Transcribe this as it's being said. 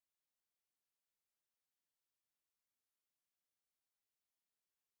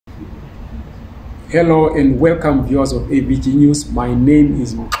Hello and welcome viewers of AVG News. My name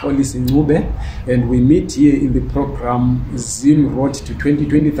is Ngqabutho Mabhena and we meet here in the program Zim Road to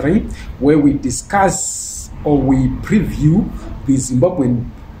 2023 where we discuss or we preview the Zimbabwean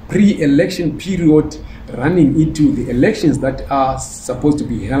pre-election period running into the elections that are supposed to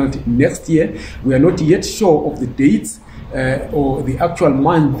be held next year. We are not yet sure of the dates or the actual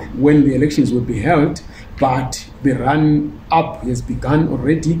month when the elections will be held, but the run-up has begun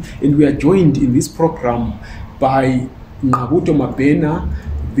already, and we are joined in this program by Ngqabutho Mabhena,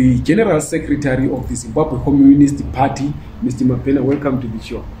 the General Secretary of the Zimbabwe Communist Party. Mr. Mabhena, welcome to the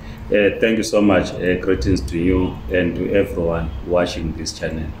show. Thank you so much. Greetings to you and to everyone watching this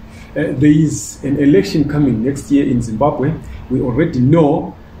channel. There is an election coming next year in Zimbabwe. We already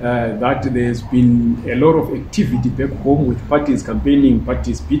know that there's been a lot of activity back home with parties campaigning,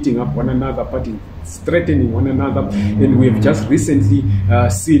 parties beating up one another, parties threatening one another, and we have just recently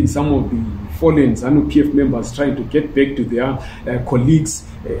seen some of the fallen Zanu PF members trying to get back to their colleagues.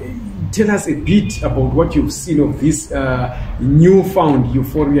 Tell us a bit about what you've seen of this newfound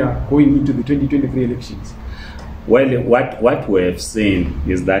euphoria going into the 2023 elections. Well, what we have seen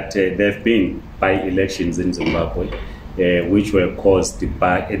is that there have been by-elections in Zimbabwe, which were caused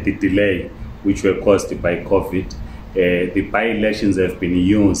by the delay, which were caused by COVID. The by-elections have been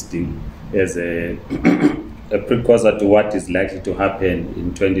used as a precursor to what is likely to happen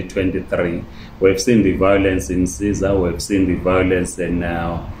in 2023. We have seen the violence in Caesar, we have seen the violence in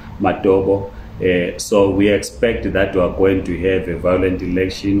Matobo. So we expect that we are going to have a violent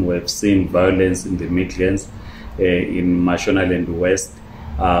election. We have seen violence in the Midlands, in Mashonaland West.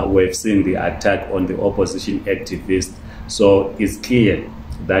 We have seen the attack on the opposition activists. So it's clear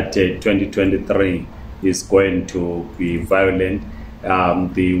that 2023 is going to be violent.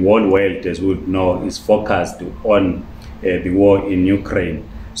 The whole world, as we know, is focused on the war in Ukraine.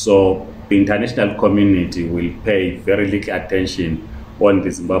 So the international community will pay very little attention on the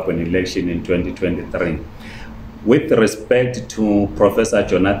Zimbabwean election in 2023. With respect to Professor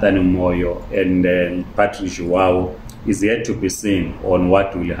Jonathan Moyo and Patrick Joao, is yet to be seen on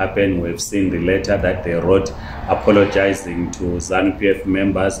what will happen. We've seen the letter that they wrote apologizing to Zanu PF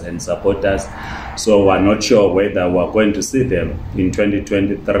members and supporters. So we're not sure whether we're going to see them in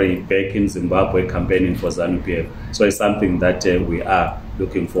 2023 back in Zimbabwe campaigning for Zanu PF. So it's something that we are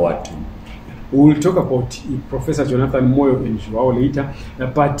looking forward to. We will talk about Professor Jonathan Moyo and Joao later,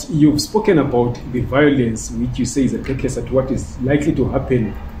 but you've spoken about the violence, which you say is a precursor to what is likely to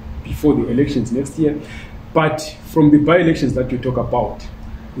happen before the elections next year. But from the by-elections that you talk about,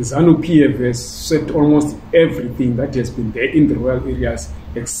 the Zanu PF has swept almost everything that has been there in the rural areas,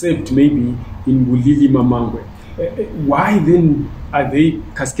 except maybe in Bulili Mamangwe. Why then are they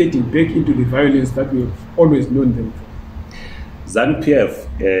cascading back into the violence that we have always known them for? Zanu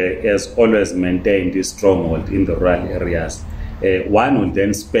PF has always maintained this stronghold in the rural areas. One would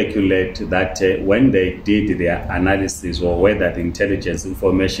then speculate that when they did their analysis or whether the intelligence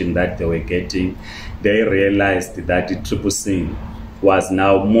information that they were getting, they realized that the CCC was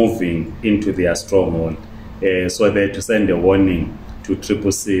now moving into their stronghold. So they had to send a warning to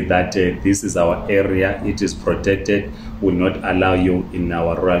CCC that this is our area, it is protected, will not allow you in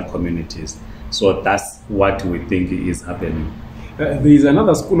our rural communities. So that's what we think is happening. There is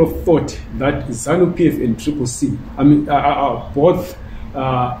another school of thought that Zanu PF and CCC, are both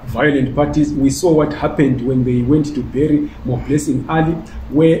violent parties. We saw what happened when they went to bury Moblessing Ali,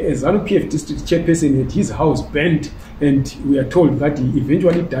 where a Zanu PF district chairperson had his house burnt, and we are told that he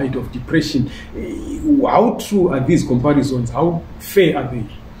eventually died of depression. How true are these comparisons? How fair are they?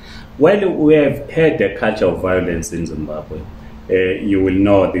 Well, we have had a culture of violence in Zimbabwe. You will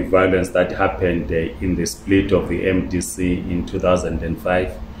know the violence that happened in the split of the MDC in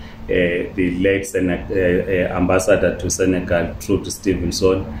 2005. The late ambassador to Senegal, Truth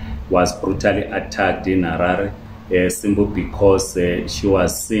Stevenson, was brutally attacked in Harare simply because she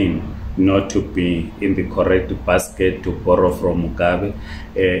was seen not to be in the correct basket to borrow from Mugabe.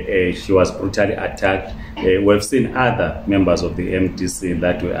 She was brutally attacked. We've seen other members of the MDC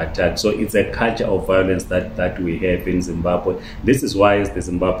that were attacked. So it's a culture of violence that we have in Zimbabwe. This is why, as the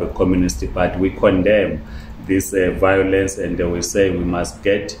Zimbabwe Communist Party, we condemn this violence, and we say we must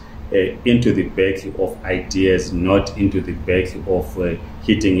get into the battle of ideas, not into the battle of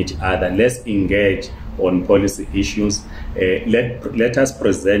hitting each other. Let's engage on policy issues. Let us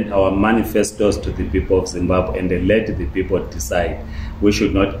present our manifestos to the people of Zimbabwe and let the people decide. We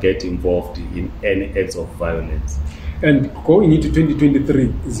should not get involved in any acts of violence. And going into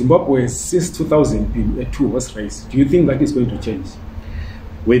 2023, Zimbabwe has since 2000 been a two-horse race. Do you think that is going to change?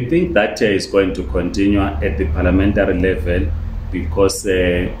 We think that is going to continue at the parliamentary level, because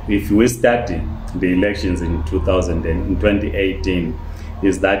if we study the elections in 2018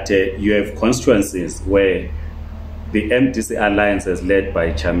 is that you have constituencies where the MDC alliance, as led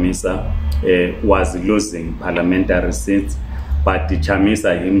by Chamisa, was losing parliamentary seats, but the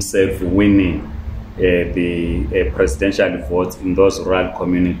Chamisa himself winning the presidential votes in those rural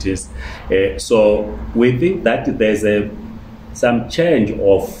communities. So we think that there's some change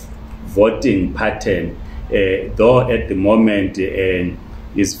of voting pattern, though at the moment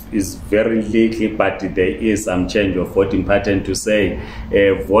is very little, but there is some change of voting pattern to say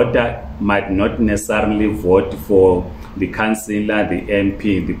a voter might not necessarily vote for the councillor, the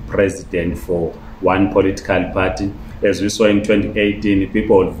MP, the president for one political party. As we saw in 2018,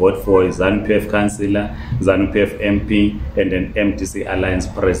 people would vote for a Zanu-PF councillor, Zanu-PF MP, and an MDC alliance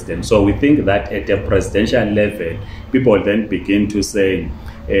president. So we think that at a presidential level, people then begin to say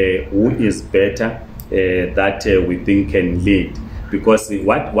who is better that we think can lead. Because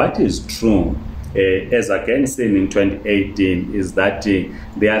what is true, as again seen in 2018, is that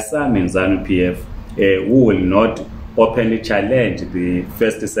there are some in Zanu-PF who will not openly challenge the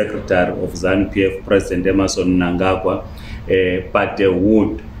first secretary of Zanu-PF, President Emmerson Mnangagwa, but they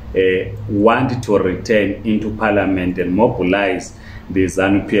would want to return into parliament and mobilize the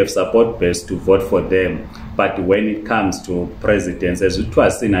Zanu-PF support base to vote for them. But when it comes to presidents, as it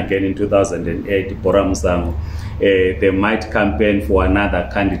was seen again in 2008, Bora Musango, they might campaign for another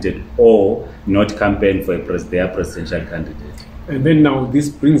candidate or not campaign for their presidential candidate. And then now this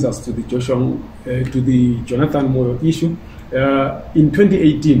brings us to the Jonathan Moyo issue. In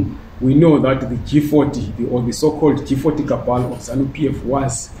 2018, we know that the G40, or the so-called G40 cabal of Zanu-PF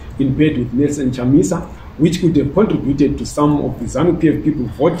was in bed with Nelson Chamisa, which could have contributed to some of the Zanu-PF people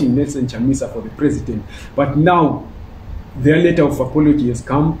voting Nelson Chamisa for the president. But now their letter of apology has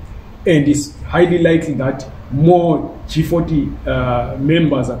come, and it's highly likely that more G40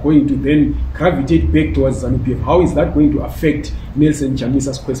 members are going to then gravitate back towards Zanu-PF. How is that going to affect Nelson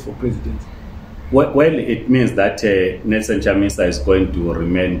Chamisa's quest for presidency? Well, it means that Nelson Chamisa is going to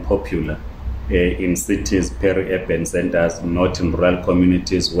remain popular in cities, peri-urban centers, not in rural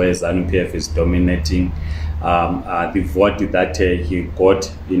communities where Zanu-PF is dominating. The vote that he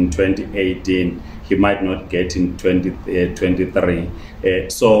got in 2018, he might not get in 2023.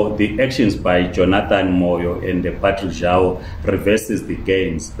 So the actions by Jonathan Moyo and Patrick Zhao reverses the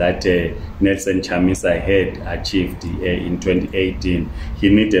gains that Nelson Chamisa had achieved in 2018. He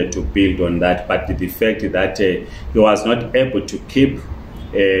needed to build on that, but the fact that he was not able to keep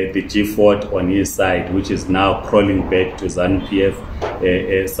the G4 on his side, which is now crawling back to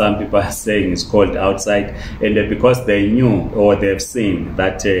Zanu-PF. Some people are saying it's called outside, and because they knew or they've seen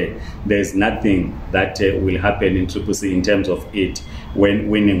that there's nothing that will happen in CCC in terms of it when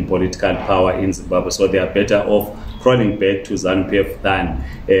winning political power in Zimbabwe. So they are better off crawling back to Zanu-PF than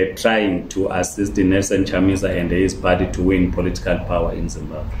trying to assist Nelson Chamisa and his party to win political power in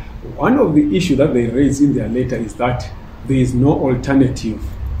Zimbabwe. One of the issues that they raise in their letter is that there is no alternative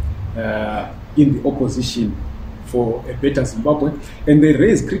in the opposition for a better Zimbabwe, and they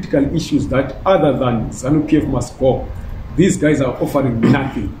raise critical issues that other than Zanu-PF must go, these guys are offering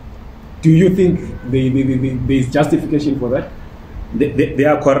nothing. Do you think there is justification for that? They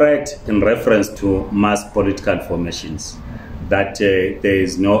are correct in reference to mass political formations, that there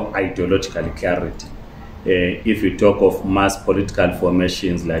is no ideological clarity. If you talk of mass political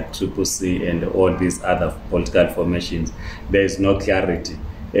formations like CCC and all these other political formations, there is no clarity.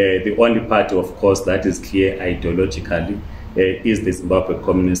 The only party, of course, that is clear ideologically is the Zimbabwe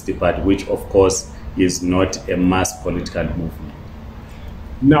Communist Party, which, of course, is not a mass political movement.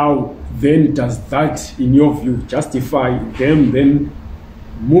 Now, then, does that, in your view, justify them then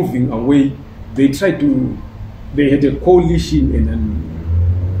moving away? They had a coalition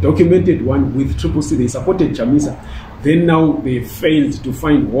and documented one with CCC. They supported Chamisa. Then now they failed to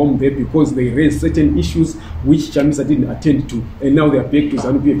find home there because they raised certain issues which Chamisa didn't attend to, and now they are back to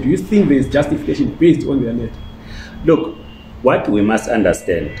Zanu-PF. Do you think there is justification based on their net? Look, what we must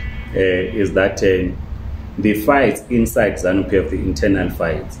understand is that the fights inside Zanu-PF, the internal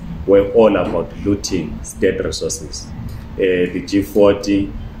fights, were all about looting state resources. The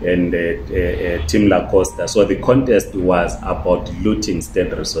G40 and Team La Costa. So the contest was about looting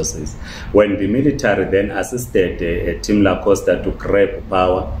state resources. When the military then assisted Team La Costa to grab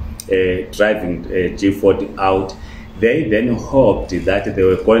power, driving G40 out, they then hoped that they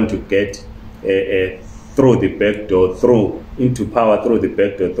were going to get through the back door, into power through the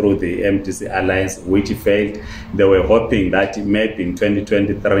back door, through the MDC alliance, which failed. They were hoping that maybe in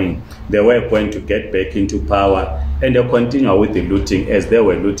 2023 they were going to get back into power and they continue with the looting as they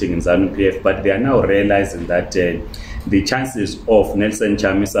were looting in Zanu-PF. But they are now realizing that the chances of Nelson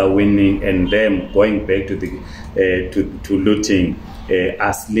Chamisa winning and them going back to the to looting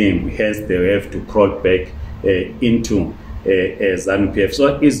are slim. Hence, they have to crawl back into Zanu PF.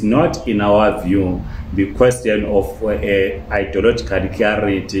 So it's not, in our view, the question of ideological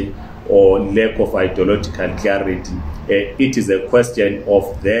clarity or lack of ideological clarity. It is a question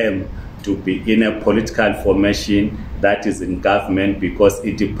of them to be in a political formation that is in government, because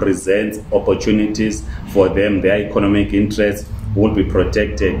it presents opportunities for them. Their economic interests will be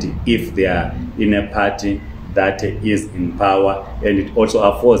protected if they are in a party that is in power, and it also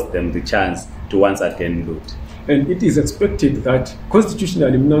affords them the chance to once again loot. And it is expected that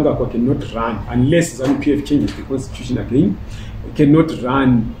constitutionally Mnangagwa cannot run unless Zanu PF changes the constitution again, cannot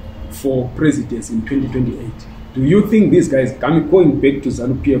run for presidency in 2028. Do you think these guys going back to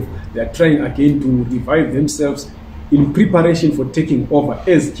Zanu PF, they are trying again to revive themselves in preparation for taking over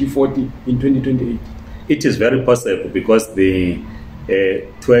as G40 in 2028? It is very possible, because the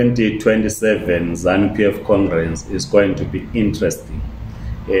 2027 Zanu PF Congress is going to be interesting.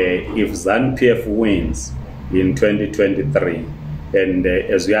 If Zanu PF wins in 2023, and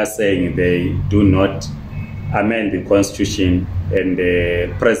as we are saying, they do not amend the constitution, and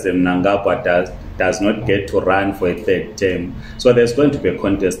President Ngqabutho does not get to run for a third term, so there's going to be a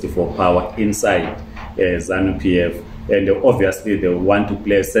contest for power inside Zanu PF, and obviously they will want to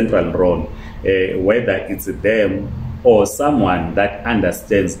play a central role, whether it's them or someone that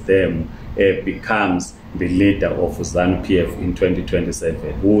understands them becomes the leader of Zanu PF in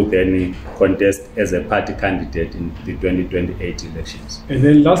 2027, who then contest as a party candidate in the 2028 elections. And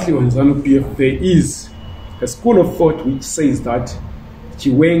then lastly on Zanu PF, there is a school of thought which says that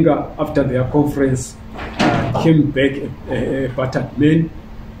Chiwenga, after their conference, came back a battered man.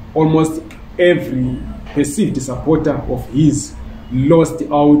 Almost every perceived supporter of his lost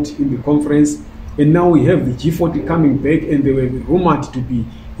out in the conference, and now we have the G40 coming back, and they were rumored to be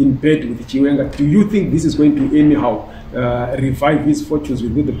in bed with Chiwenga. Do you think this is going to anyhow revive his fortunes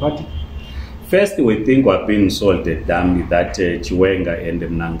within the party? First, we think we're being sold a dummy that Chiwenga and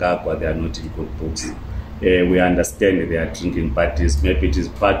Mnangagwa, they are not in good books. We understand they are drinking parties. Maybe it is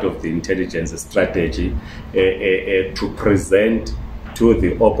part of the intelligence strategy to present to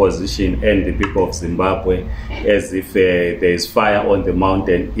the opposition and the people of Zimbabwe as if there is fire on the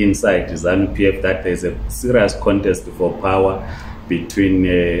mountain inside Zanu PF, that there is a serious contest for power between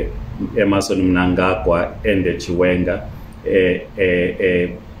Emmerson Mnangagwa and Chiwenga.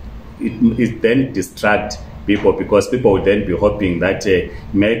 It then distracts people, because people would then be hoping that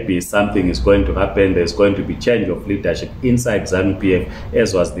maybe something is going to happen, there's going to be change of leadership inside Zanu PF,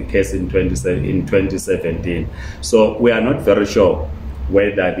 as was the case in 2017. So we are not very sure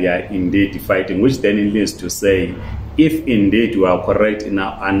whether they are indeed fighting, which then leads to say, if indeed we are correct in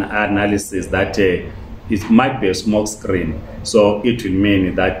our analysis that it might be a smoke screen, so it will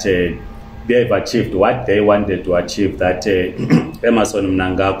mean that they have achieved what they wanted to achieve, that Emmerson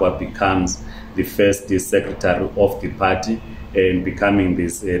Mnangagwa becomes the first secretary of the party and becoming the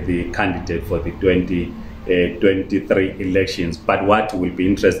candidate for the 2023 elections. But what will be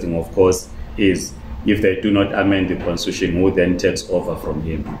interesting, of course, is if they do not amend the constitution, who then takes over from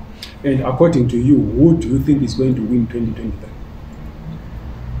him. And according to you, who do you think is going to win 2023?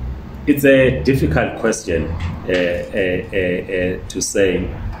 It's a difficult question to say,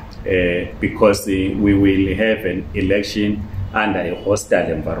 because we will have an election under a hostile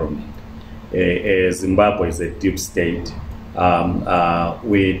environment. Zimbabwe is a deep state.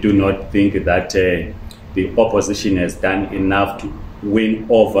 We do not think that the opposition has done enough to win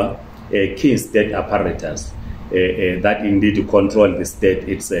over key state apparatus that indeed control the state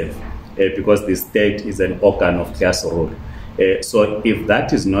itself, because the state is an organ of class rule. So if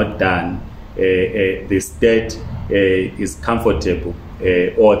that is not done, the state is comfortable,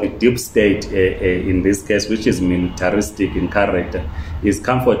 or the deep state in this case, which is militaristic in character, is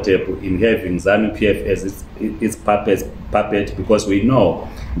comfortable in having Zanu PF as its puppet, because we know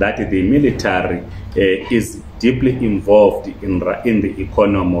that the military is deeply involved in the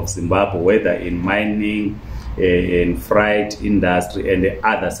economy of Zimbabwe, whether in mining, in freight industry, and the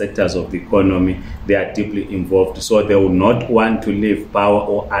other sectors of the economy. They are deeply involved, so they will not want to leave power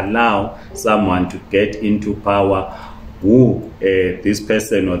or allow someone to get into power who this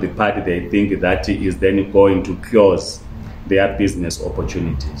person or the party they think that is then going to close their business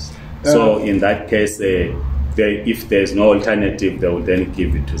opportunities. So in that case, if there's no alternative, they will then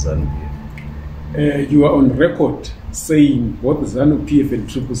give it to Zanu PF. You are on record saying both Zanu PF and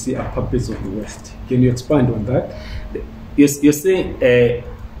CCC are puppets of the West. Can you expand on that? Yes, you see,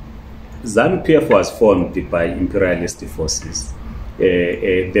 Zanu PF was formed by imperialist forces.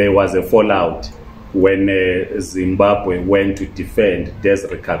 There was a fallout when Zimbabwe went to defend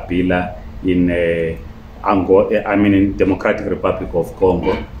Desiree Kabila in in Democratic Republic of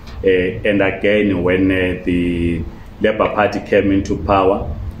Congo, and again when the Labour Party came into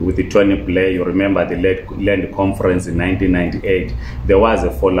power with the Tony Blair. You remember the land conference in 1998. There was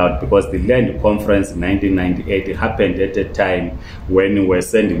a fallout because the land conference in 1998 happened at a time when we were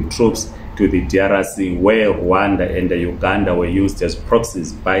sending troops to the DRC, where Rwanda and Uganda were used as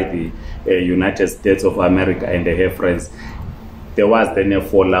proxies by the United States of America and her friends. There was then a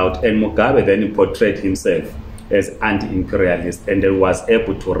fallout, and Mugabe then portrayed himself as anti-imperialist, and he was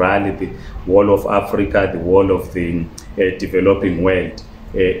able to rally the whole of Africa, the whole of the developing world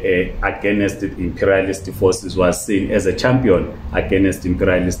against the imperialist forces, was seen as a champion against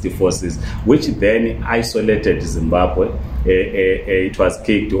imperialist forces, which then isolated Zimbabwe. It was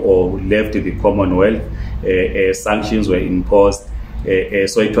kicked or left the Commonwealth. Sanctions were imposed.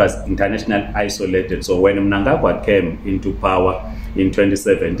 So it was international isolated. So when Mnangagwa came into power in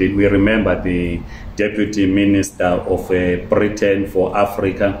 2017, we remember the Deputy Minister of Britain for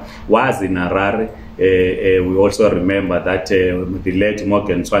Africa was in Harare. We also remember that the late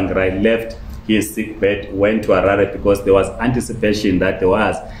Morgan Tsvangirai left his sick bed, went to Harare because there was anticipation that there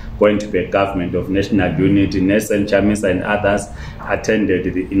was going to be a government of national unity. Nelson Chamisa and others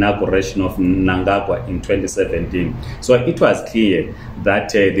attended the inauguration of Mnangagwa in 2017. So it was clear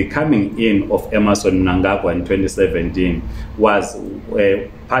that the coming in of Emmerson Mnangagwa in 2017 was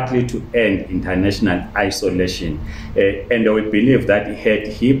partly to end international isolation. And we believe that had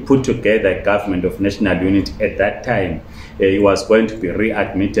he put together a government of national unity at that time, he was going to be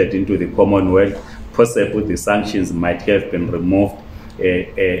readmitted into the Commonwealth. Possibly the sanctions might have been removed,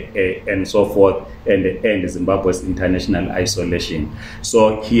 and so forth, and end Zimbabwe's international isolation.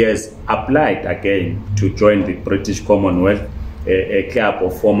 So he has applied again to join the British Commonwealth, a club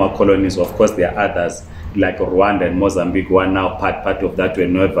of former colonies. Of course, there are others like Rwanda and Mozambique who are now part of that, were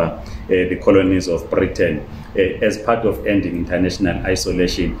never the colonies of Britain. As part of ending international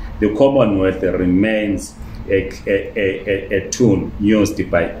isolation, the Commonwealth remains a tool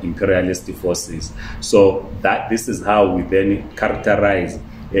used by imperialist forces. So that this is how we then characterize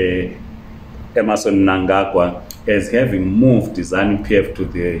Emmerson Mnangagwa as having moved Zanu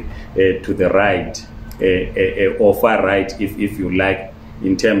PF to the right, or far right, if you like,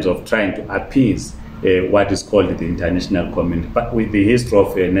 in terms of trying to appease what is called the international community. But with the history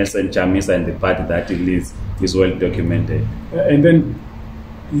of Nelson Chamisa and the party that he leads is well documented. And then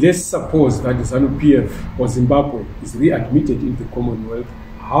let's suppose that the Zanu PF or Zimbabwe is readmitted into the Commonwealth.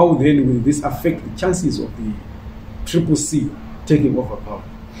 How then will this affect the chances of the CCC taking over power?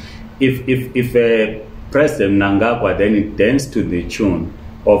 If President Mnangagwa then dance to the tune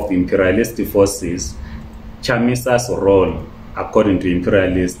of the imperialist forces, Chamisa's role, according to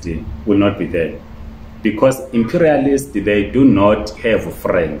imperialists, will not be there. Because imperialists, they do not have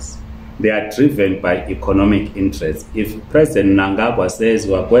friends. They are driven by economic interests. If President Mnangagwa says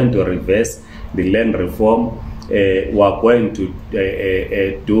we are going to reverse the land reform, we are going to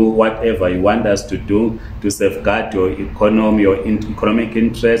do whatever you want us to do to safeguard your economy, your economic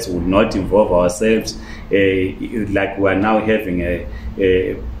interests, will not involve ourselves, like we are now having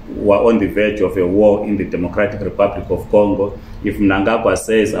we're on the verge of a war in the Democratic Republic of Congo. If Mnangagwa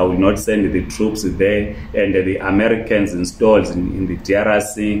says, I will not send the troops there, and the Americans installed in the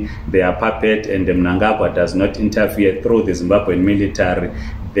DRC, they are puppet, and Mnangagwa does not interfere through the Zimbabwean military,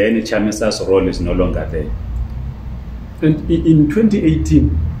 then Chamisa's role is no longer there. And in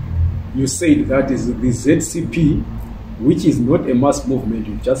 2018, you said that is the ZCP, which is not a mass movement,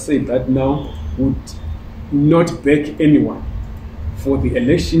 you just said that now would not back anyone for the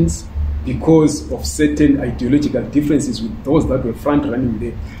elections because of certain ideological differences with those that were front running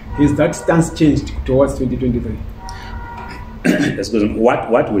there. Has that stance changed towards 2023? Excuse me.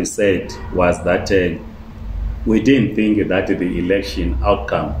 What we said was that we didn't think that the election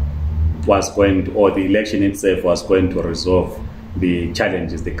outcome was going to, or the election itself was going to resolve the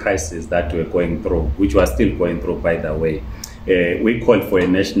challenges, the crisis that we're going through, which we're still going through, by the way. We called for a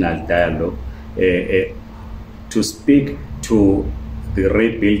national dialogue to speak to the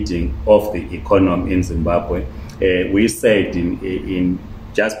rebuilding of the economy in Zimbabwe. We said in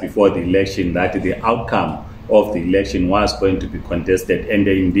just before the election that the outcome of the election was going to be contested, and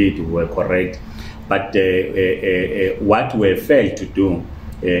indeed we were correct. But what we failed to do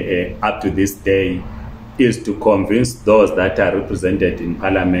up to this day is to convince those that are represented in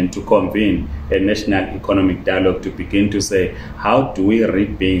Parliament to convene a national economic dialogue to begin to say, how do we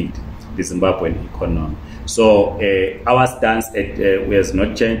rebuild the Zimbabwean economy? So our stance has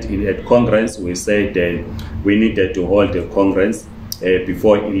not changed. At Congress, we said we needed to hold a Congress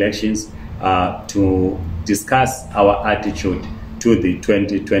before elections. to discuss our attitude to the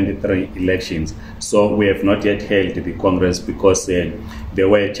 2023 elections. So we have not yet held the Congress because there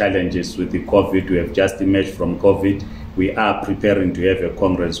were challenges with the COVID. We have just emerged from COVID. We are preparing to have a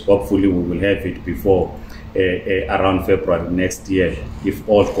Congress. Hopefully we will have it before around February next year, if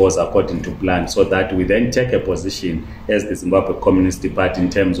all goes according to plan, so that we then take a position as the Zimbabwe Communist Party in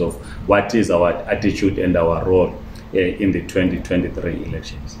terms of what is our attitude and our role in the 2023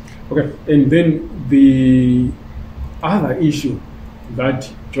 elections. Okay, and then the other issue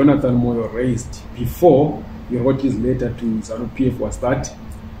that Jonathan Moyo raised before he wrote his letter to Zanu PF was that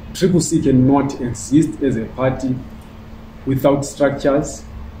CCC cannot exist as a party without structures.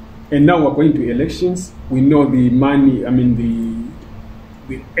 And now we're going to elections. We know the money,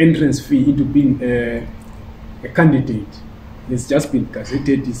 the entrance fee into being a candidate has just been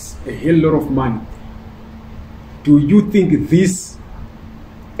gazetted. It's a hell lot of money. Do you think this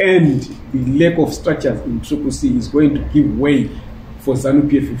and the lack of structures in CCC is going to give way for Zanu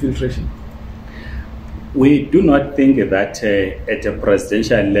PF infiltration? We do not think that at a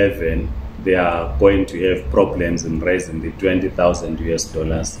presidential level they are going to have problems in raising the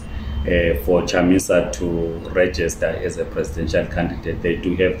 $20,000 for Chamisa to register as a presidential candidate. They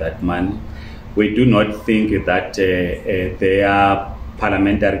do have that money. We do not think that there are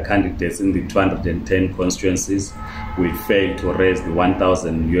parliamentary candidates in the 210 constituencies will fail to raise the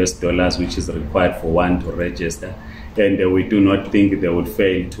 $1,000 which is required for one to register. And we do not think they will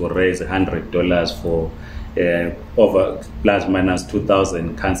fail to raise $100 for over plus minus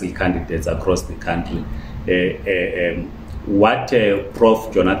 2,000 council candidates across the country. What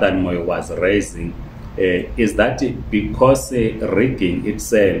Prof. Jonathan Moyo was raising is that because rigging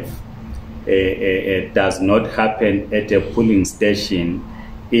itself does not happen at a polling station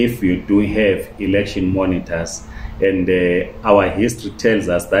if you do have election monitors, and our history tells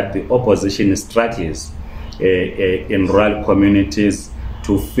us that the opposition struggles in rural communities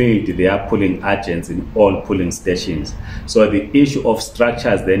to field their polling agents in all polling stations. So the issue of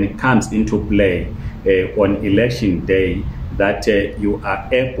structures then comes into play on election day, that you are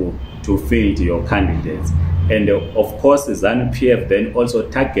able to field your candidates. And of course, Zanu PF then also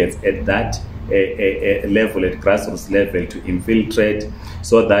targets at that level, at grassroots level, to infiltrate,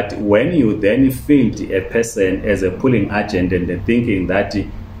 so that when you then field a person as a polling agent and thinking that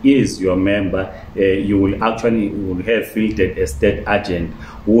is your member, you will have fielded a state agent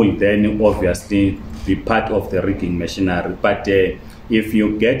who will then obviously be part of the rigging machinery. But if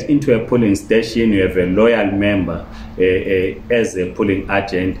you get into a polling station, you have a loyal member as a polling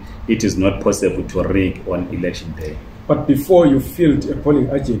agent, it is not possible to rig on election day. But before you field a polling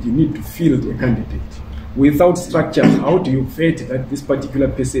agent, you need to field a candidate. Without structure, how do you vet that this particular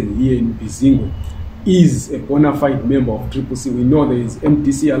person here in Bizingo is a bona fide member of CCC? We know there is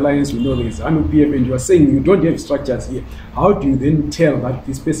MDC Alliance, we know there is Zanu PF, and you are saying you don't have structures here. How do you then tell that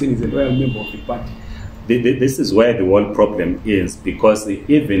this person is a loyal member of the party? This is where the whole problem is, because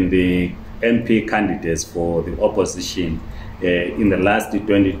even the MP candidates for the opposition in the last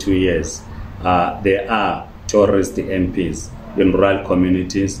 22 years, there are tourist MPs in rural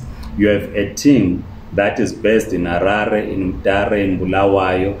communities. You have a team that is based in Harare, in Mtare, in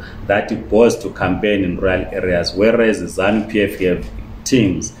Bulawayo, that goes to campaign in rural areas, whereas Zanu PF have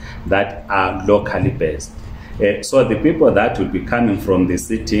teams that are locally based. So the people that will be coming from the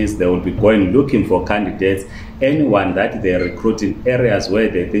cities, they will be going looking for candidates. Anyone that they recruit in areas where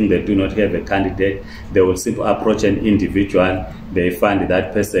they think they do not have a candidate, they will simply approach an individual, they find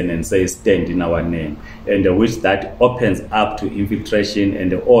that person and say, stand in our name. And which that opens up to infiltration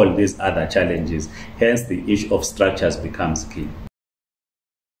and all these other challenges. Hence the issue of structures becomes key.